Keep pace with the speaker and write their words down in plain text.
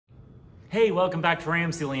Hey, welcome back to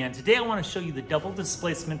RamZland. Today I want to show you the double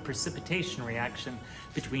displacement precipitation reaction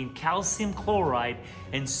between calcium chloride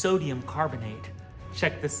and sodium carbonate.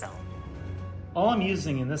 Check this out. All I'm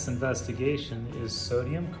using in this investigation is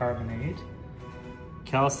sodium carbonate,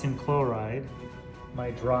 calcium chloride,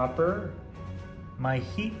 my dropper, my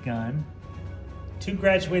heat gun, 2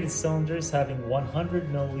 graduated cylinders having 100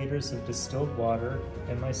 milliliters of distilled water,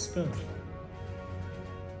 and my spoon.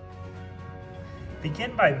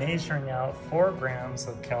 Begin by measuring out 4 grams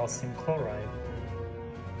of calcium chloride.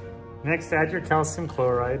 Next, add your calcium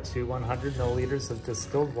chloride to 100 milliliters of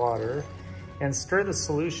distilled water and stir the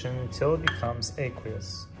solution until it becomes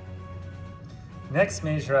aqueous. Next,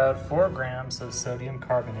 measure out 4 grams of sodium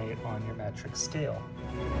carbonate on your metric scale.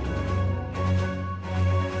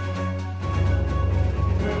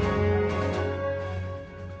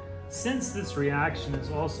 Since this reaction is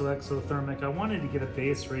also exothermic, I wanted to get a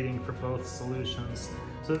base rating for both solutions.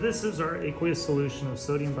 So this is our aqueous solution of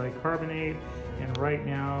sodium bicarbonate, and right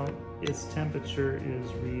now its temperature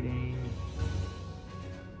is reading,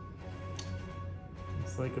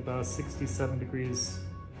 it's like about 67 degrees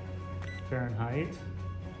Fahrenheit.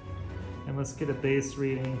 And let's get a base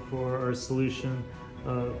reading for our solution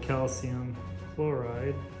of calcium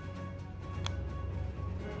chloride.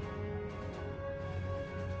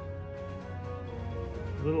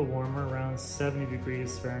 A little warmer, around 70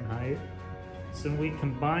 degrees Fahrenheit. So when we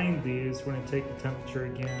combine these, we're going to take the temperature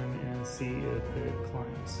again and see if it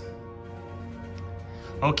climbs.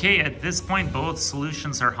 Okay, at this point, both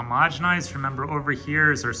solutions are homogenized. Remember, over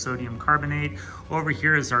here is our sodium carbonate. Over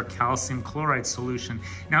here is our calcium chloride solution.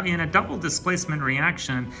 Now, in a double displacement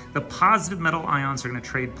reaction, the positive metal ions are going to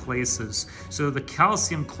trade places. So the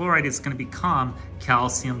calcium chloride is going to become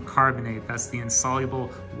calcium carbonate. That's the insoluble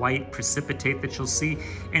white precipitate that you'll see.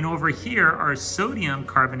 And over here, our sodium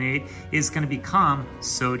carbonate is going to become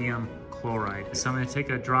sodium chloride. So I'm going to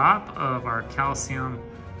take a drop of our calcium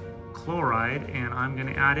chloride and I'm going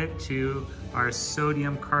to add it to our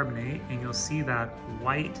sodium carbonate, and you'll see that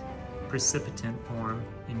white precipitant form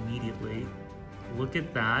immediately. Look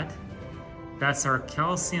at that. That's our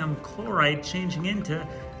calcium chloride changing into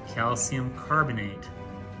calcium carbonate,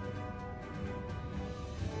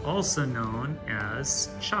 also known as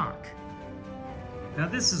chalk. Now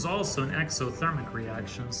this is also an exothermic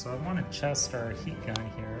reaction, so I want to test our heat gun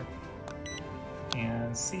here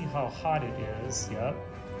and see how hot it is. Yep.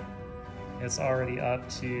 It's already up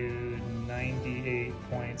to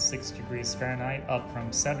 98.6 degrees Fahrenheit, up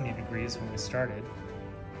from 70 degrees when we started.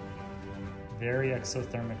 Very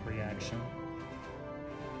exothermic reaction.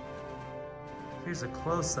 Here's a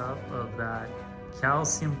close-up of that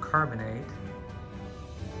calcium carbonate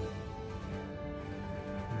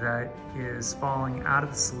that is falling out of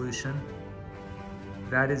the solution.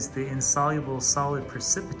 That is the insoluble solid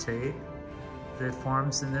precipitate that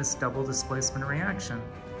forms in this double displacement reaction.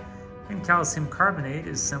 And calcium carbonate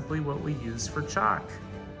is simply what we use for chalk.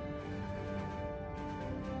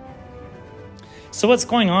 So what's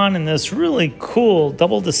going on in this really cool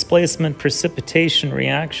double displacement precipitation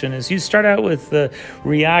reaction is you start out with the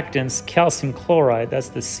reactants calcium chloride, that's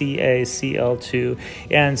the CaCl2,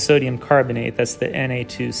 and sodium carbonate, that's the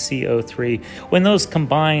Na2CO3. When those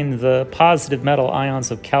combine, the positive metal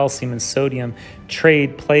ions of calcium and sodium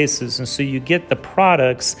trade places, and so you get the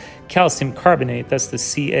products calcium carbonate, that's the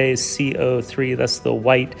CaCO3, that's the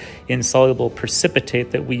white insoluble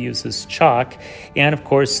precipitate that we use as chalk, and of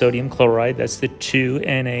course sodium chloride, that's the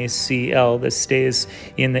 2NaCl that stays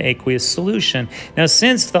in the aqueous solution. Now,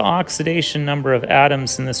 since the oxidation number of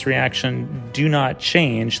atoms in this reaction do not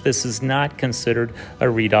change, this is not considered a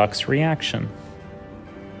redox reaction.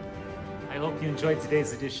 I hope you enjoyed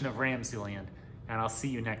today's edition of RamZland, and I'll see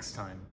you next time.